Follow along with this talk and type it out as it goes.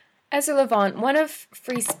Ezra Levant, one of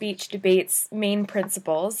free speech debate's main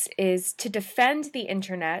principles is to defend the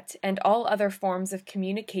internet and all other forms of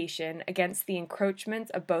communication against the encroachment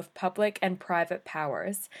of both public and private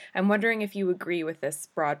powers. I'm wondering if you agree with this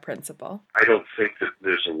broad principle. I don't think that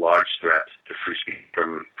there's a large threat to free speech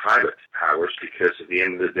from private powers because at the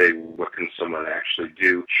end of the day, what can someone actually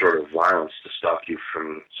do short of violence to stop you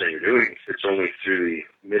from saying you're doing it? It's only through the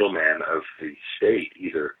middleman of the state,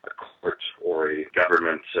 either a court or a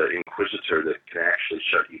government inquisitor, that can actually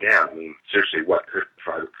shut you down. I mean, seriously, what could a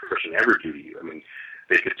private person ever do to you? I mean,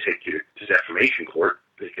 they could take you to defamation court.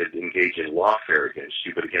 They could engage in lawfare against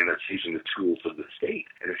you, but again, that's using the tools of the state.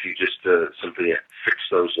 And if you just simply fix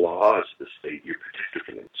those laws of the state, you're protected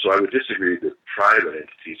from it. So I would disagree that private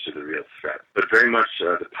entities are the real threat, but very much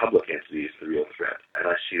the public entity is the real threat. And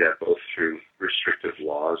I see that both through restrictive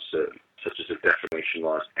laws, such as the defamation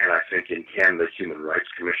laws, and I think in Canada, human rights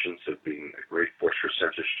commissions have been a great force for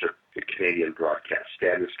censorship. The Canadian Broadcast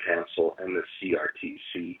Standards Council and the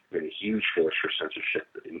CRTC have been a huge force for censorship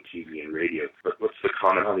in TV and radio. But what's the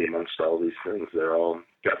commonality amongst all these things? They're all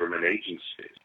government agencies.